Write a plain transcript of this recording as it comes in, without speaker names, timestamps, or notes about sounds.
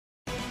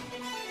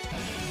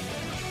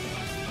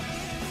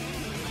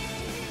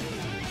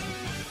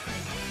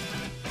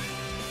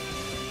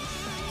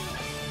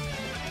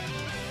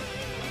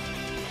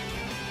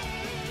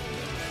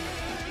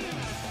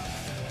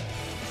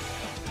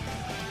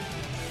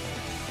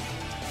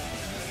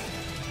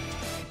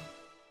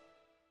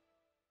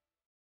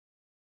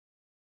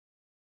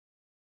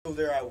So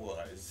there I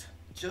was,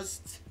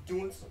 just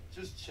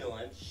just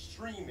chilling,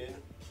 streaming,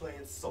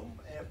 playing some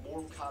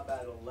Mortal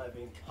Kombat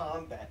 11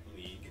 Combat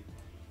League,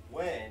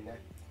 when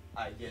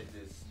I get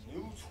this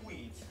new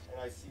tweet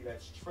and I see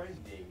that's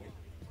trending,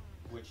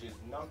 which is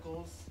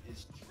Knuckles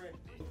is trending.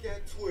 Look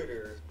at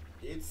Twitter,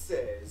 it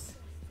says,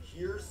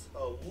 here's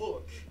a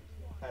look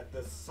at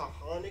the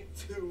Sonic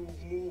 2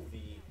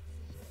 movie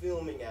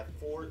filming at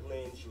Fort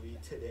Langley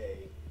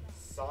today.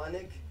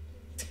 Sonic,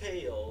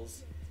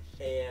 Tails,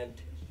 and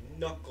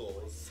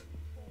Knuckles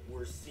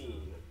were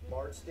seen.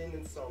 Marston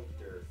and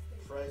Sumter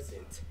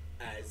present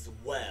as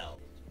well.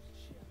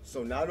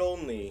 So not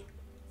only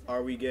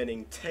are we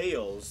getting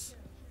Tails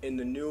in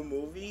the new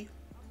movie,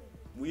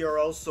 we are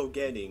also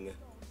getting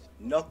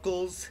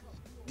Knuckles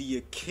the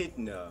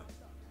Echidna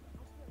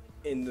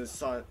in the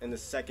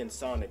second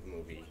Sonic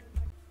movie.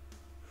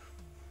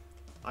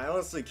 I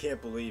honestly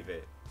can't believe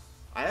it.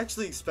 I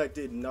actually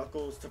expected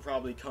Knuckles to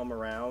probably come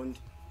around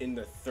in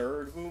the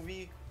third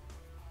movie,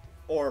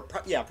 or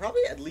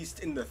probably at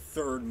least in the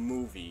third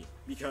movie,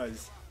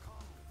 because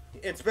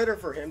it's better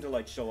for him to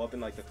like show up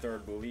in like the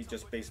third movie,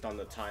 just based on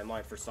the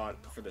timeline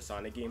for the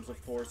Sonic games,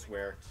 of course,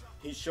 where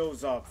he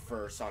shows up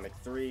for Sonic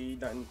 3,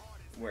 then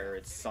where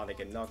it's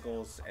Sonic and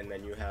Knuckles, and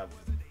then you have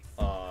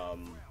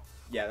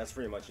yeah, that's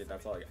pretty much it.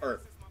 That's all.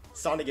 Or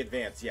Sonic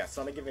Advance, yeah,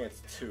 Sonic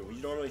Advance 2.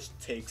 He normally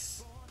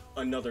takes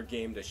another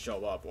game to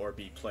show up or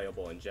be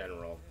playable in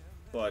general,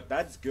 but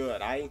that's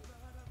good. I'm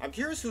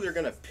curious who they're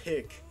gonna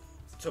pick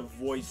to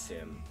voice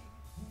him.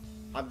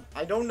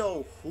 I don't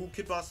know who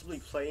could possibly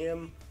play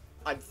him.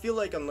 I feel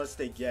like unless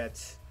they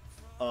get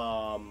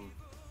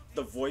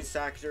the voice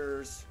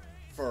actors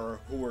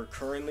for who are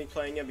currently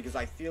playing him, because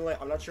I feel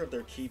like I'm not sure if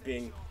they're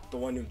keeping the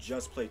one who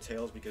just played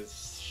Tails,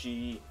 because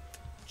she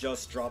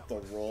just dropped the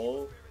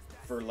role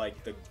for like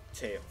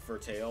for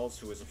Tails,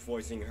 who is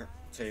voicing her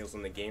Tails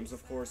in the games,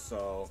 of course.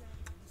 So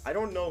I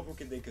don't know who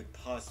they could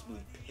possibly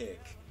pick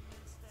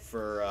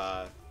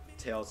for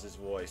Tails'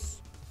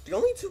 voice. The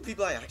only two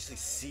people I actually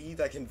see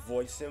that can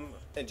voice him,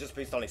 and just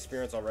based on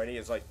experience already,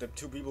 is like the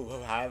two people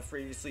who have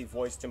previously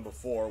voiced him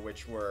before,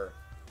 which were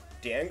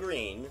Dan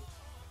Green,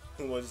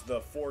 who was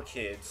the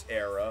 4Kids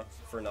era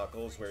for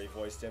Knuckles, where he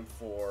voiced him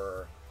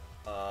for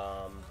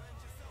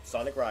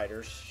Sonic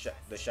Riders,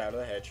 the Shadow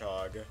the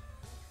Hedgehog,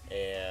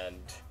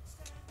 and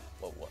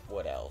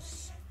what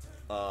else?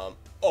 Oh,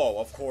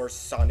 of course,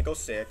 Sonic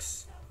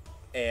 06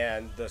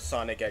 and the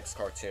Sonic X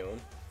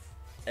cartoon.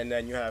 And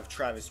then you have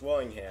Travis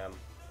Willingham,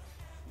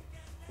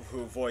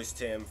 who voiced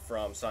him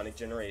from Sonic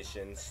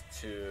Generations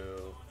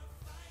to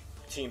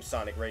Team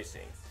Sonic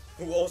Racing,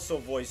 who also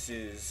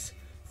voices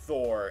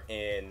Thor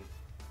in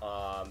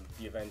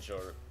the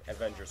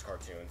Avengers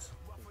cartoons,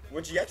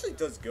 which he actually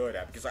does good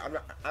at, because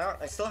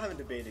I still haven't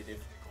debated if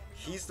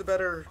he's the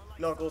better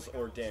Knuckles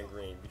or Dan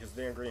Green, because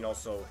Dan Green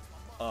also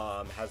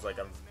has like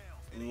a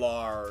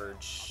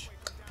large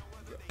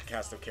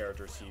cast of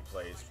characters he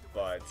plays,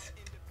 but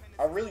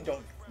I really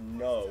don't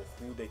know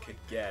who they could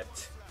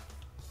get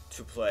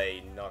to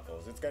play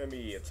Knuckles. It's gonna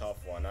be a tough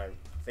one.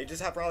 They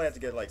just probably have to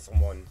get like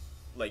someone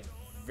like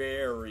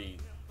very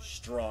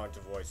strong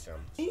to voice him.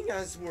 Seeing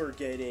as we're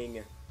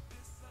getting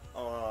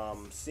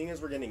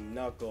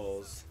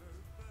Knuckles,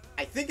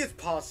 I think it's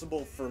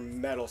possible for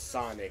Metal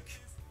Sonic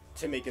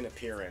to make an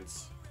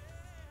appearance.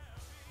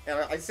 And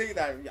I say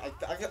that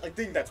I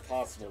think that's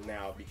possible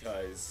now,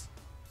 because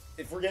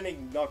if we're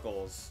getting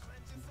Knuckles,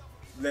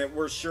 then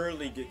we're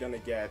surely gonna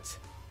get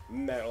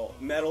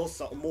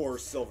more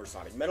Silver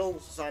Sonic. Metal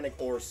Sonic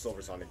or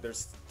Silver Sonic.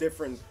 There's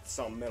different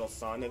Metal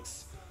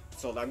Sonics,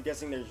 so I'm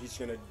guessing that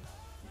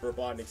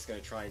Robotnik's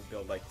gonna try and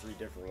build like 3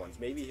 different ones.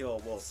 Maybe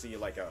we'll see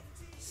like a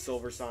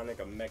Silver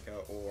Sonic, a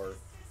Mecha, or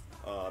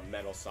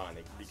Metal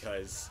Sonic,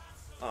 because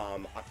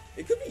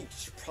it could be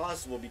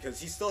possible, because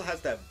he still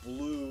has that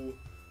blue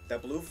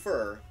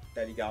fur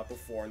that he got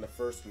before in the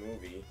first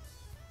movie.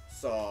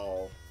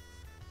 So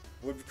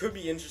what could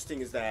be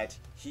interesting is that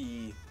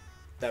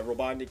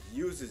Robotnik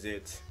uses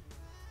it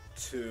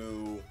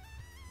to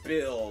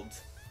build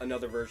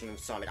another version of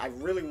Sonic. I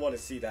really want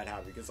to see that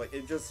happen, because like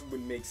it just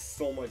would make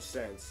so much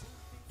sense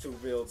to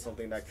build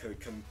something that could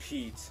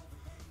compete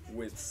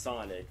with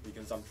Sonic,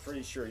 because I'm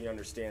pretty sure he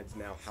understands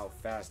now how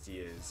fast he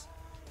is,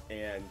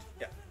 and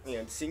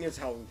seeing as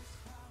how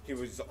he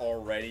was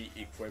already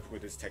equipped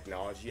with his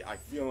technology, I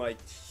feel like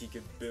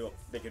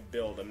they could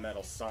build a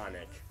Metal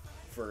Sonic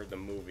for the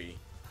movie,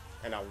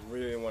 and I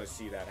really want to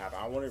see that happen.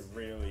 I want to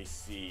really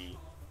see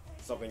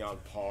something on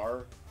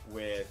par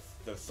with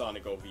the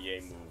Sonic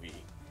OVA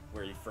movie,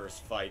 where he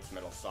first fights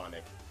Metal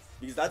Sonic,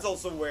 because that's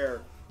also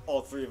where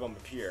all 3 of them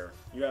appear.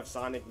 You have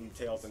Sonic and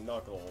Tails and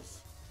Knuckles,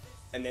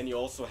 and then you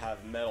also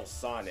have Metal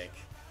Sonic,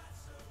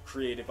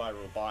 created by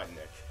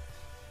Robotnik,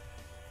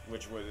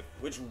 which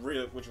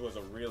was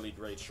a really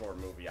great short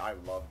movie. I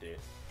loved it.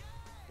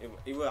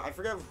 I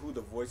forget who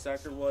the voice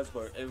actor was,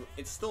 but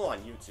it's still on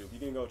YouTube. You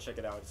can go check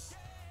it out.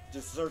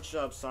 Just search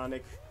up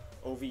Sonic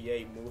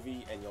OVA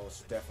movie, and you'll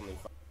definitely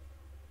find.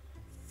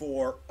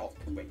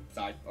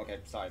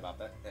 Sorry about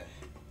that.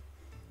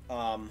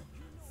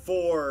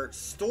 for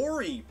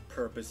story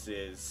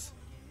purposes,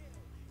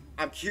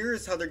 I'm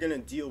curious how they're gonna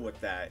deal with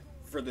that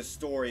for the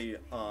story,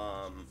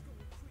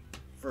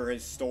 for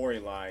his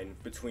storyline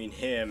between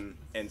him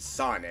and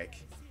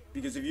Sonic.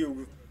 Because if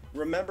you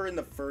remember in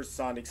the first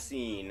Sonic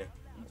scene,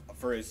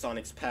 for his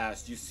Sonic's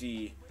past, you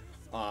see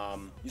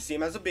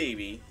him as a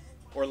baby,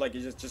 or like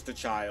he's just a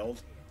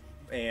child,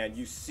 and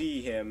you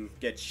see him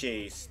get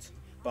chased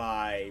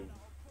by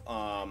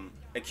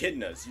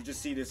echidnas. You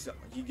just see this,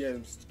 he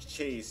gets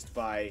chased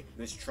by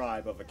this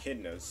tribe of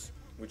echidnas,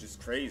 which is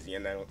crazy,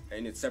 and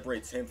it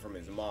separates him from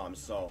his mom.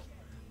 So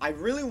I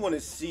really want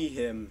to see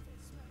him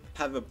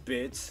have a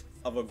bit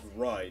of a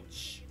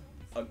grudge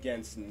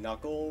against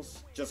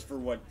Knuckles just for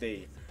what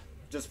he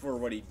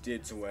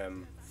did to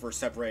him, for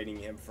separating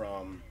him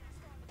from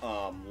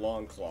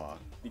Longclaw,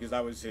 because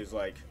that was his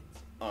like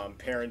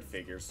parent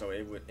figure. So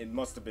it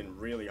must have been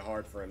really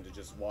hard for him to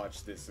just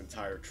watch this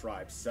entire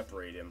tribe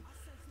separate him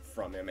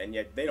from him, and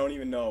yet they don't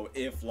even know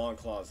if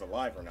Longclaw is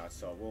alive or not.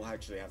 So we'll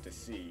actually have to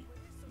see,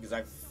 because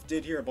I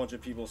did hear a bunch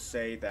of people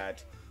say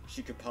that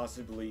she could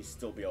possibly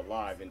still be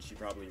alive, and she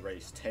probably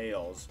raised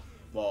Tails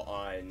while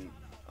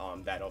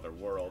on that other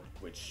world,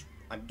 which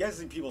I'm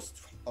guessing people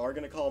are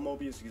gonna call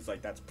Mobius, because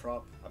like that's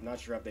I'm not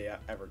sure if they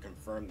ever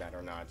confirmed that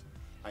or not.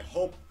 I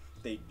hope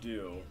they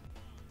do.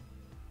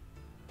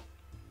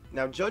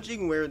 Now,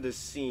 judging where this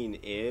scene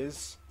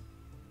is,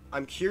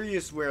 I'm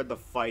curious where the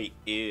fight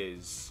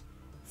is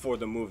for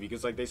the movie,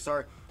 because like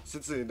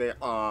since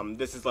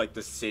this is like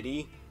the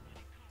city,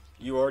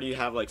 you already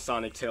have like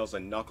Sonic, Tails,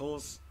 and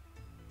Knuckles,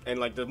 and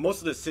like most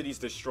of the city's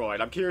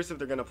destroyed. I'm curious if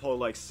they're gonna pull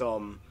like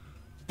some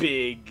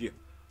big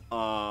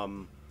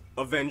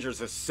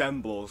Avengers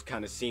Assemble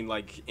kind of scene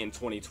like in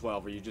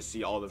 2012, where you just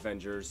see all the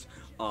Avengers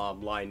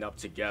line up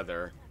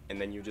together, and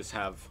then you just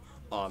have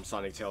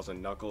Sonic, Tails,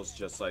 and Knuckles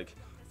just like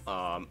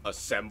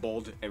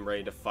assembled and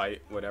ready to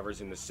fight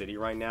whatever's in the city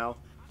right now.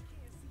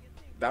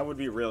 That would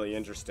be really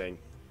interesting.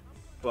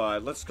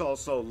 But let's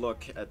also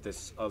look at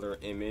this other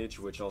image,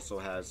 which also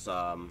has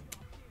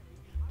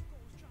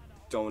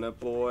Donut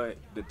Boy,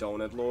 the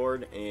Donut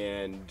Lord,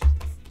 and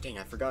dang,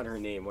 I forgot her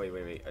name. Wait.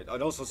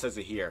 It also says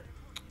it here.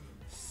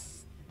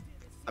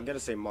 I'm gonna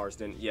say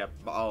Marsden. Yeah,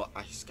 but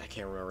I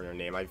can't remember her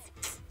name.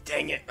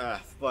 Dang it.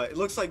 But it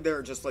looks like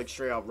they're just like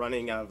straight out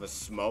running out of a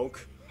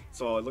smoke.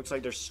 So it looks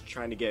like they're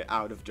trying to get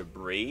out of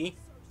debris.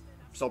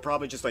 So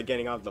probably just like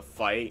getting out of the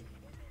fight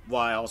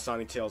while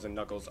Sonic, Tails, and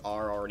Knuckles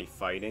are already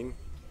fighting.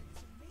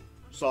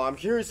 So I'm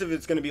curious if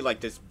it's gonna be like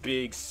this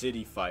big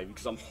city fight,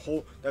 because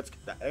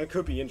it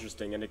could be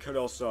interesting, and it could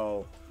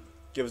also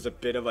give us a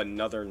bit of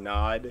another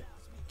nod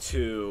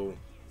to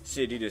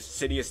City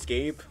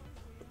Escape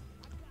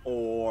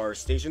or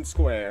Station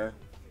Square,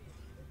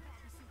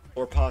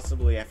 or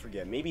possibly, I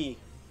forget, maybe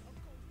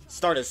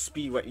Stardust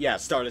Speedway. Yeah,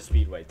 Stardust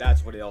Speedway.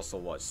 That's what it also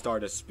was.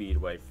 Stardust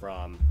Speedway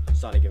from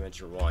Sonic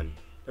Adventure 1.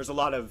 There's a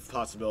lot of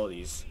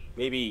possibilities.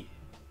 Maybe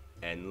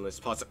endless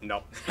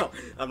No,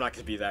 I'm not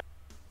gonna be that.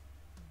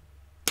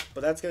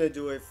 But that's gonna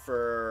do it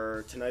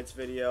for tonight's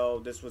video.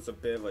 This was a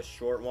bit of a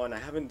short one. I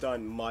haven't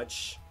done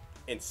much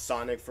in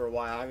Sonic for a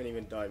while. I haven't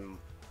even done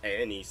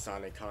any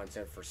Sonic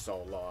content for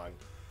so long.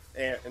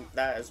 And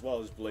that, as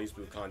well as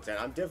BlazBlue content.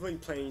 I'm definitely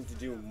planning to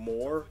do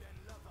more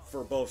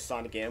for both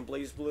Sonic and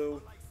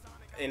BlazBlue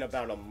in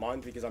about a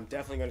month, because I'm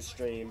definitely going to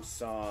stream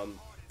some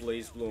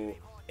BlazBlue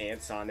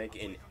and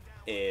Sonic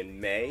in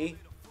May,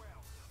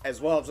 as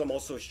well as I'm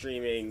also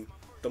streaming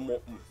the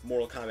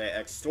Mortal Kombat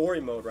X story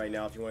mode right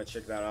now, if you want to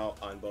check that out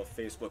on both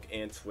Facebook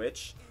and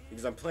Twitch,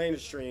 because I'm planning to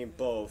stream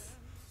both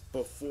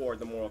before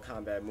the Mortal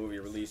Kombat movie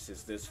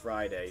releases this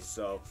Friday.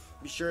 So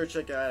be sure to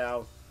check that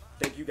out.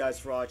 Thank you guys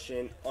for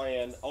watching,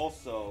 and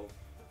also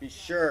be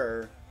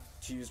sure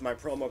to use my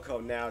promo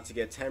code now to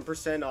get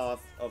 10%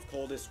 off of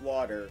Coldest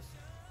Water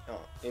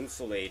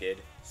Insulated.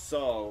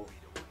 So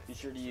be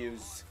sure to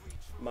use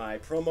my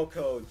promo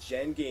code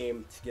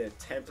GenGame to get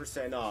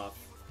 10% off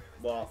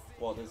while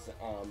this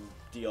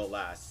deal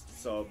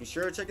lasts. So be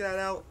sure to check that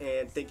out,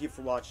 and thank you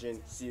for watching.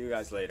 See you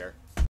guys later.